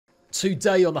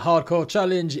Today on the Hardcore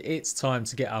Challenge, it's time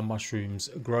to get our mushrooms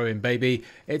growing, baby.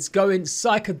 It's going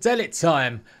psychedelic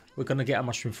time. We're going to get our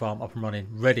mushroom farm up and running,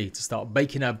 ready to start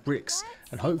baking our bricks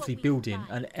and hopefully building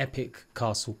an epic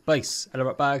castle base. Hello,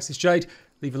 right bags, it's Jade.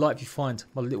 Leave a like if you find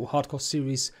my little Hardcore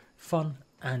series fun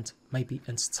and maybe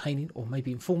entertaining or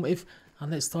maybe informative.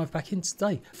 And let's dive back in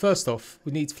today. First off,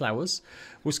 we need flowers.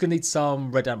 We're just going to need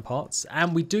some red ant parts.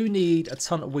 And we do need a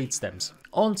ton of weed stems.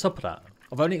 On top of that,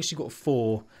 I've only actually got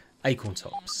 4 acorn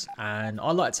tops. And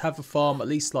I like to have a farm at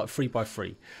least like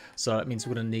 3x3. So that means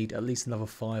we're going to need at least another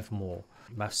 5 more.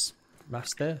 Maths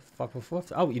there?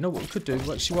 5x4? Oh, you know what we could do?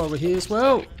 Actually, while we're here as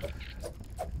well.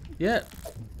 Yeah.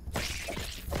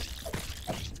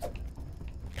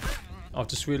 I've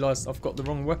just realised I've got the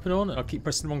wrong weapon on and I keep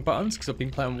pressing the wrong buttons because I've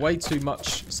been playing way too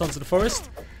much Sons of the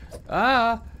Forest.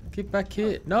 Ah, get back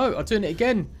here. No, I'm doing it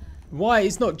again. Why?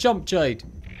 It's not jump, Jade.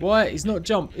 Why? It's not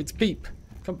jump. It's peep.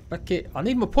 Come back here. I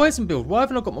need my poison build. Why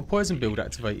haven't I got my poison build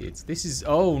activated? This is...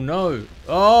 Oh, no.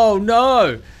 Oh,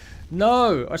 no.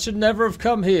 No, I should never have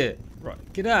come here.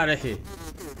 Right, get out of here.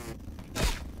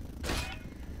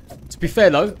 To be fair,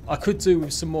 though, I could do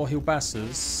with some more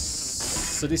Hilbassas.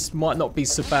 So this might not be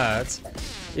so bad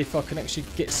if I can actually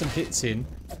get some hits in.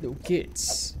 Little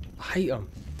gits. I hate them.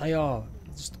 They are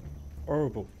just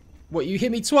horrible. What, you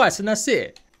hit me twice and that's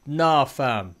it? Nah,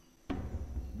 fam.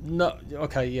 No.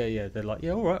 Okay, yeah. They're like,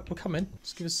 yeah, alright, we'll come in.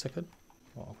 Just give us a second.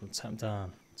 Oh, I'm going to tap them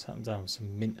down. Tap them down with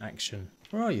some mint action.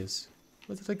 Where are yous?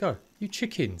 Where did they go? You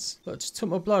chickens. Look, just took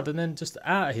my blood and then just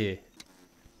out of here.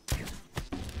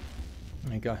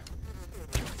 There you go.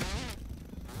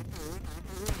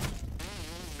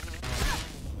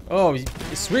 Oh,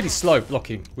 it's really slow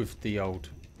blocking with the old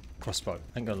crossbow.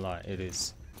 Ain't gonna lie, it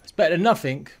is. It's better than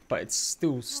nothing, but it's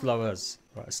still slow as.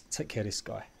 Right, let's take care of this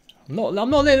guy. I'm not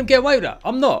letting him get away with that.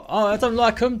 I'm not. I don't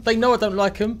like him. They know I don't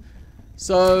like him.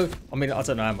 So, I mean, I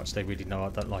don't know how much they really know I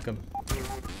don't like him.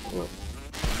 Oh.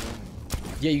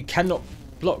 Yeah, you cannot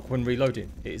block when reloading.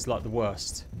 It is like the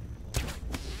worst.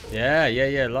 Yeah,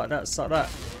 like that, like that.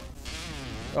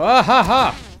 Ah ha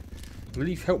ha!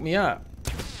 Relief, help me out.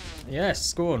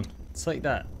 Yes, go on. Take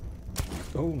that.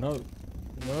 Oh, no.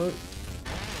 No.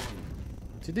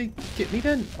 Did he get me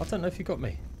then? I don't know if he got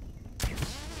me.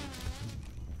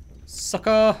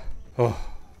 Sucker! Oh,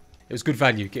 it was good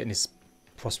value getting this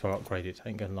crossbow upgraded. I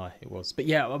ain't gonna lie, it was. But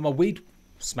yeah, my weed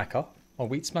smacker,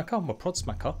 my prod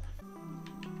smacker.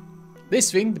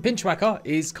 This thing, the pinch whacker,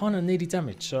 is kind of nearly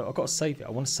damaged. So I've got to save it.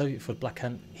 I want to save it for the Black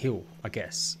Ant Hill, I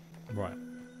guess. Right.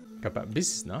 Go back to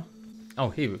business now. Oh,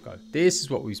 here we go. This is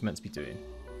what we was meant to be doing.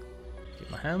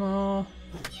 Get my hammer.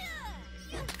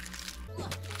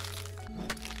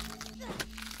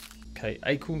 Okay,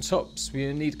 acorn tops.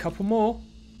 We need a couple more.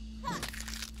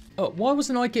 Oh, why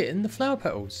wasn't I getting the flower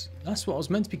petals? That's what I was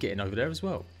meant to be getting over there as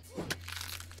well.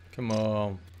 Come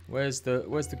on. Where's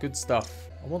the good stuff?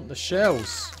 I want the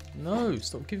shells. No,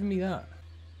 stop giving me that.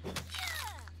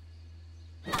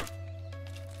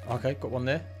 Okay, got one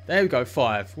there. There we go,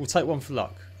 5. We'll take one for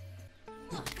luck.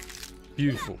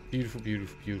 Beautiful, beautiful,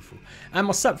 beautiful, beautiful. And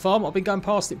my sap farm, I've been going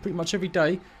past it pretty much every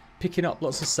day, picking up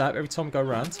lots of sap every time I go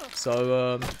around.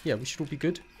 So, yeah, we should all be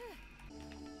good.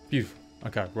 Beautiful.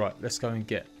 Okay, right, let's go and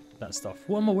get that stuff.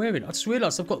 What am I wearing? I just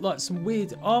realised I've got like some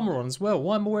weird armour on as well.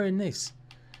 Why am I wearing this?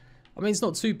 I mean, it's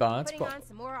not too bad, but I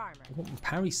want my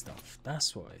parry stuff.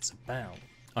 That's what it's about.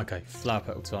 Okay, flower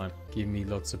petal time. Give me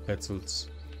lots of petals.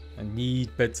 I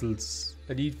need petals.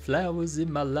 I need flowers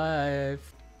in my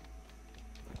life.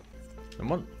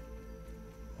 Come on.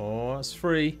 Oh, that's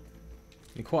free.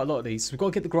 Need quite a lot of these. So we've got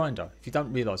to get the grinder. If you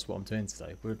don't realise what I'm doing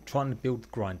today, we're trying to build the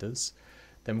grinders.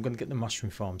 Then we're going to get the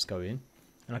mushroom farms going.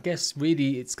 And I guess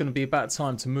really it's going to be about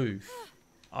time to move.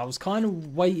 I was kind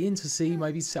of waiting to see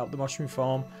maybe set up the mushroom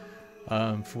farm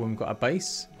for when we've got our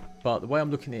base. But the way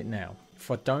I'm looking at it now, if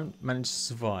I don't manage to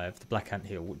survive the Black Ant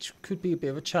Hill, which could be a bit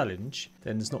of a challenge,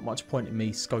 then there's not much point in me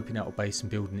scoping out a base and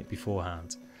building it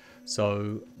beforehand.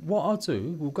 So what I'll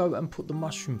do, we'll go and put the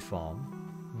mushroom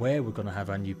farm where we're going to have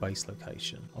our new base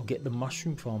location. I'll get the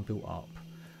mushroom farm built up.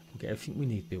 We'll get everything we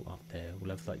need built up there. We'll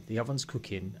have like the ovens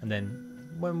cooking, and then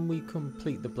when we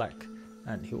complete the Black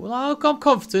Ant Hill, well, I'm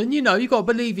confident. You know, you got to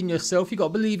believe in yourself. You got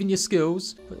to believe in your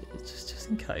skills. But just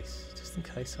in case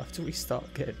I have to restart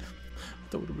again. I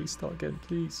don't want to restart again,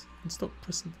 please. And stop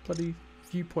pressing the bloody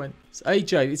viewpoint. It's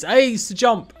AJ. It's A is to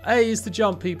jump. A is to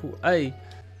jump, people. A.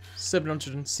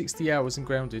 760 hours and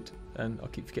grounded, and I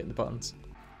keep forgetting the buttons.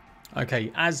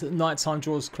 Okay, as nighttime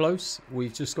draws close,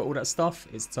 we've just got all that stuff.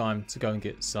 It's time to go and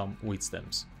get some weed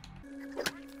stems.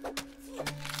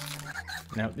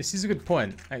 Now, this is a good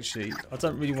point, actually. I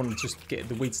don't really want to just get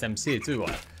the weed stems here, do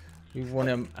I? We want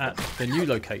them at the new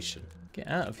location. Get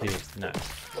out of here now.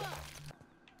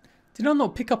 Did I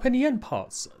not pick up any ant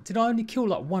parts? Did I only kill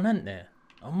like one ant there?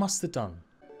 I must have done.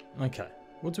 Okay,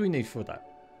 what do we need for that?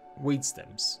 Weed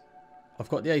stems. I've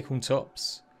got the acorn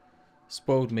tops,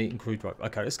 spoiled meat and crude rope.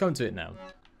 Okay, let's go and do it now.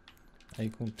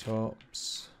 Acorn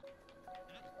tops.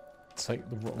 Take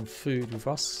the rotten food with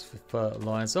us for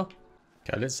fertilizer.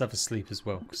 Okay, let's have a sleep as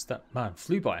well, because that, man,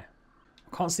 flew by.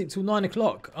 I can't sleep till 9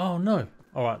 o'clock. Oh no.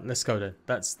 Alright, let's go then.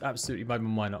 That's absolutely made my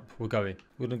mind up. We're going.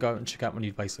 We're going to go and check out my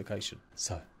new base location.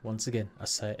 So, once again, I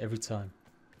say it every time.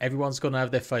 Everyone's going to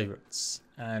have their favourites.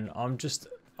 And I'm just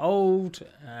old,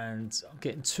 and I'm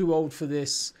getting too old for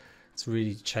this to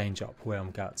really change up where I'm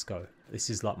about to go. This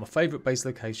is like my favourite base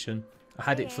location. I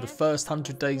had it for the first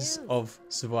 100 days of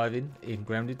surviving in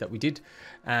Grounded that we did.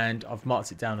 And I've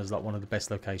marked it down as like one of the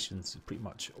best locations pretty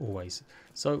much always.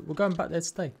 So, we're going back there to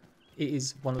stay. It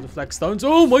is one of the flagstones.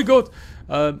 Oh my god!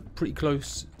 Pretty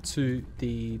close to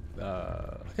the,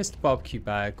 I guess the barbecue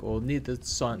bag or near the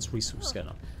science resource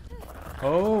scanner.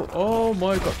 Oh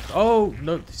my god. Oh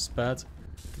no, this is bad.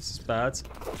 This is bad.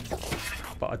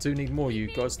 But I do need more of you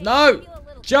guys. No!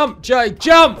 Jump, Jay!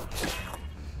 Jump!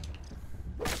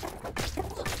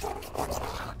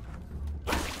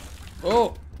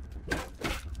 Oh!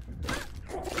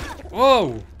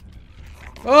 Whoa!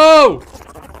 Oh!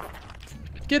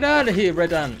 Get out of here,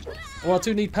 red ant. Oh, I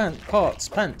do need parts.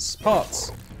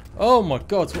 Oh my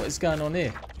god, what is going on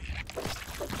here?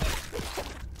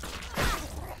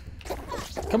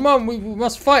 Come on, we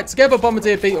must fight together,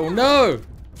 Bombardier Beetle. No!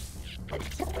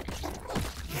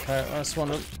 Okay, that's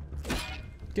one of them.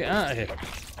 Get out of here.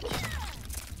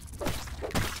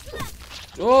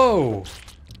 Oh!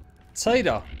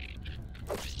 Tater.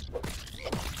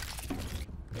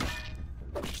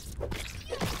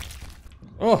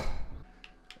 Oh!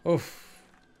 Oof.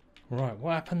 Right,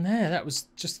 what happened there? That was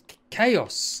just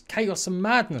chaos. Chaos and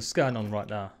madness going on right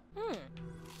now.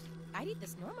 I eat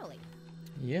this normally.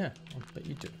 Yeah, I bet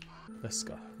you do. Let's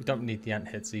go. We don't need the ant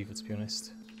heads either, to be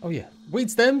honest. Oh yeah, weed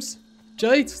stems.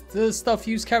 Jade, the stuff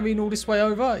you was carrying all this way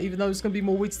over, even though there's going to be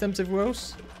more weed stems everywhere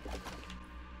else.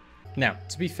 Now,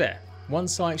 to be fair,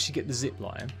 once I actually get the zip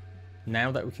line, now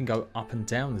that we can go up and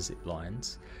down the zip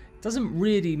lines, it doesn't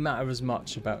really matter as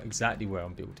much about exactly where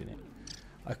I'm building it.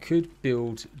 I could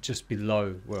build just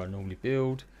below where I normally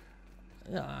build.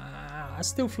 I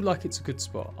still feel like it's a good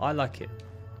spot. I like it.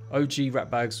 OG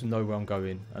rat bags will know where I'm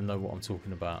going and know what I'm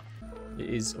talking about. It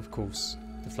is, of course,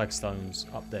 the flagstones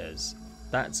up theirs.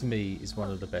 That to me is one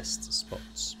of the best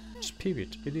spots. Just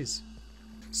period. It is.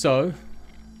 So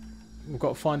we've got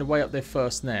to find a way up there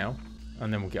first now,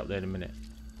 and then we'll get up there in a minute.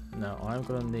 Now I'm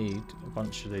going to need a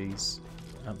bunch of these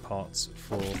parts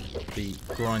for the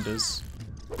grinders.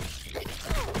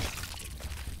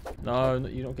 No,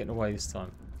 you're not getting away this time.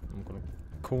 I'm gonna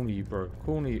corner you, bro.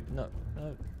 Corner you. No,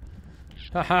 no.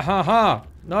 Ha ha ha ha!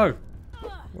 No!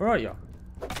 Where are you?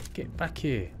 Get back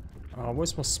here. Oh,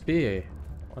 where's my spear?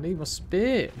 I need my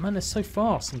spear. Man, they're so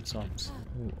fast sometimes.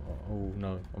 Oh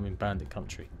no, I'm in bandit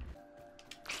country.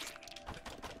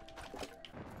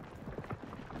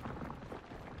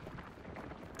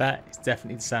 That is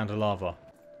definitely the sound of lava.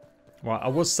 Right, I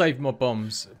was saving my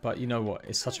bombs, but you know what?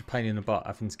 It's such a pain in the butt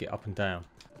having to get up and down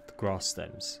the grass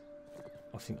stems.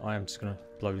 I think I am just going to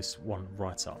blow this one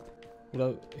right up.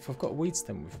 Although, if I've got a weed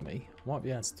stem with me, I might be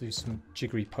able to do some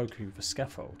jiggery pokery with a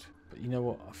scaffold. But you know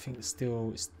what? I think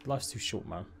life's too short,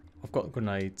 man. I've got the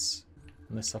grenades,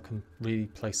 unless I can really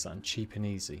play something cheap and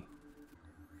easy.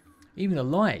 Even a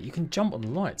light, you can jump on the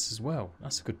lights as well.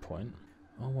 That's a good point.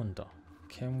 I wonder,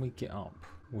 can we get up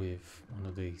with one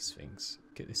of these things?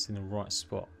 Get this in the right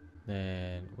spot.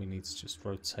 Then we need to just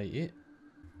rotate it.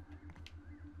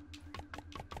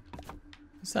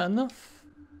 Is that enough?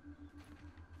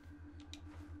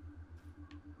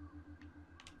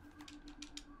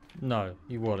 No,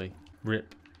 you waddy.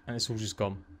 Rip. And it's all just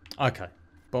gone. Okay.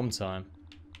 Bomb time.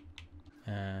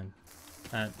 And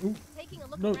ooh, Taking a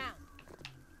look no. around.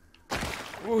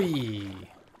 Oi.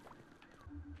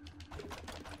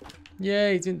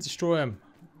 Yay, didn't destroy him.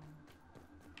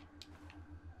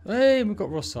 Hey, we've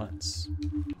got raw sights.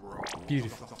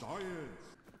 Beautiful.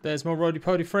 There's my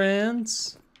roly-poly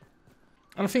friends.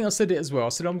 And I think I said it as well. I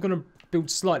said I'm going to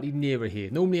build slightly nearer here.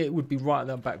 Normally it would be right at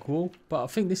that back wall. But I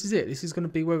think this is it. This is going to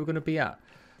be where we're going to be at.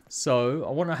 So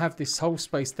I want to have this whole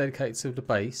space dedicated to the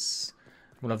base.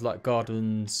 We'll have like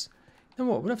gardens. You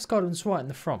know what? We'll have gardens right in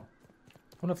the front.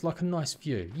 We'll have like a nice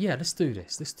view. Yeah, let's do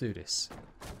this. Let's do this.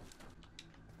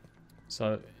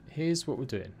 So here's what we're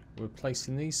doing. We're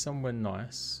placing these somewhere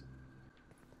nice.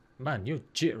 Man, you're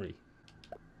jittery.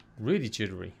 Really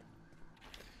jittery.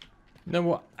 You know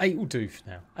what? 8 will do for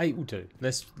now. 8 will do.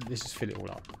 Let's just fill it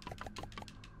all up.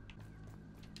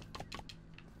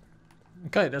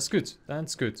 Okay, that's good.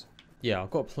 That's good. Yeah,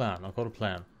 I've got a plan. I've got a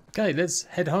plan. Okay, let's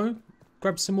head home,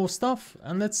 grab some more stuff,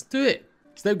 and let's do it.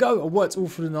 So there we go. I worked all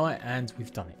for the night, and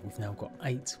we've done it. We've now got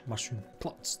 8 mushroom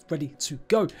plots ready to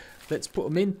go. Let's put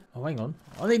them in. Oh, hang on.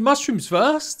 I need mushrooms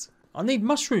first. I need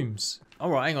mushrooms.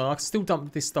 All right, hang on. I can still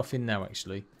dump this stuff in now,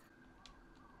 actually.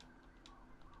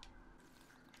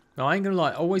 Now, I ain't going to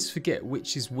lie. I always forget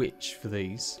which is which for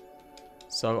these.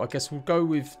 So I guess we'll go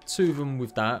with 2 of them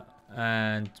with that.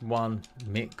 And 1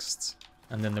 mixed,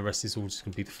 and then the rest is all just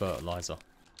going to be the fertilizer.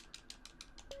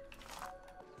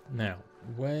 Now,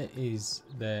 where is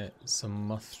there some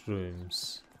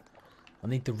mushrooms? I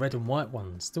need the red and white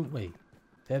ones, don't we?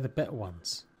 They're the better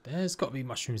ones. There's got to be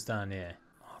mushrooms down here.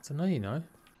 I don't know, you know.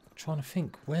 I'm trying to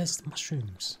think. Where's the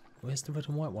mushrooms? Where's the red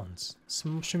and white ones?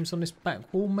 Some mushrooms on this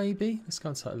back wall, maybe? Let's go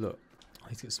and take a look. I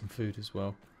need to get some food as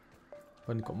well. I've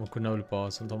only got my granola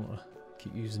bars. I don't want to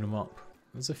keep using them up.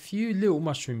 There's a few little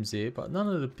mushrooms here, but none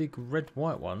of the big red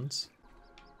white ones.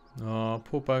 Oh,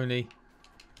 poor Boney.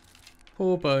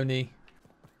 Poor Boney.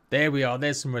 There we are.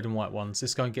 There's some red and white ones.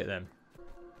 Let's go and get them.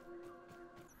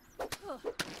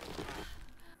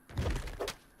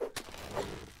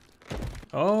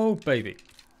 Oh, baby.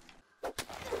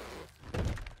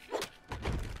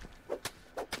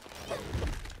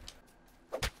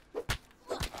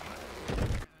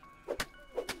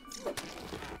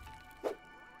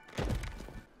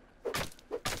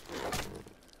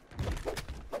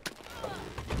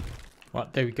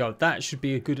 Right, there we go. That should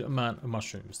be a good amount of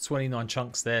mushrooms. 29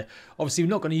 chunks there. Obviously, we're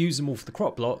not going to use them all for the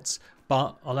crop lots,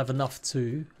 but I'll have enough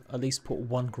to at least put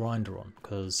 1 grinder on,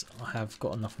 because I have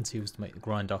got enough materials to make the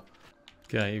grinder.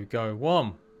 Okay, here we go.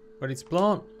 1. Ready to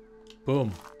plant.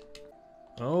 Boom.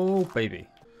 Oh, baby.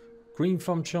 Green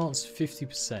thumb chance,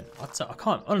 50%. I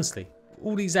can't, honestly,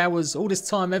 all these hours, all this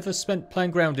time ever spent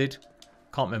playing grounded,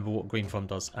 can't remember what green thumb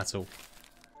does at all.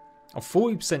 A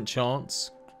 40%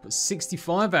 chance. But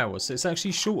 65 hours, so it's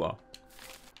actually shorter.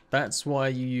 That's why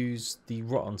you use the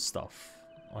rotten stuff,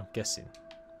 I'm guessing.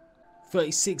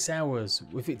 36 hours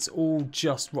if it's all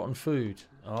just rotten food.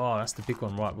 Oh, that's the big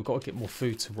one. Right, we've got to get more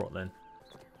food to rot then.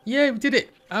 Yeah, we did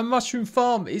it. Our mushroom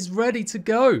farm is ready to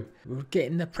go. We're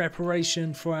getting the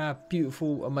preparation for our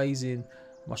beautiful, amazing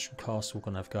mushroom castle we're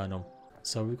going to have going on.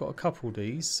 So we've got a couple of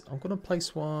these. I'm going to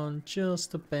place one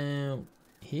just about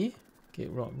here. Get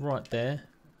it right there.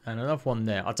 And another one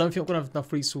there. I don't think I'm going to have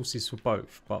enough resources for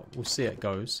both, but we'll see how it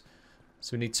goes.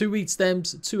 So we need 2 weed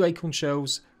stems, 2 acorn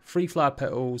shells, 3 flower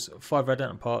petals, 5 red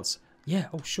ant parts. Yeah,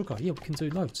 oh, sugar. Yeah, we can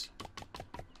do loads.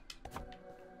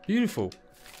 Beautiful.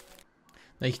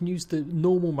 Now you can use the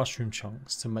normal mushroom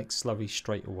chunks to make slurry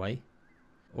straight away,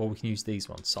 or we can use these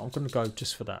ones. So I'm going to go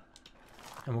just for that,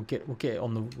 and we'll get it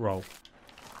on the roll.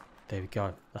 There we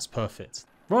go. That's perfect.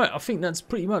 Right, I think that's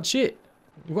pretty much it.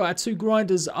 We've got our 2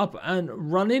 grinders up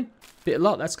and running. Bit of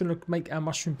luck, that's going to make our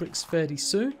mushroom bricks fairly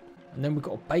soon. And then we've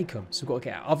got to bake them. So we've got to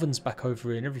get our ovens back over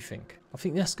here and everything. I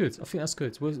think that's good. I think that's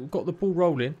good. We've got the ball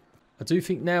rolling. I do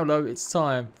think now, though, it's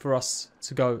time for us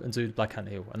to go and do the Black Ant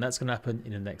Hill. And that's going to happen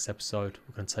in the next episode.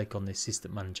 We're going to take on the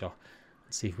assistant manager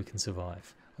and see if we can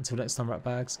survive. Until next time, Rat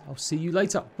Bags, I'll see you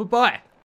later. Bye-bye.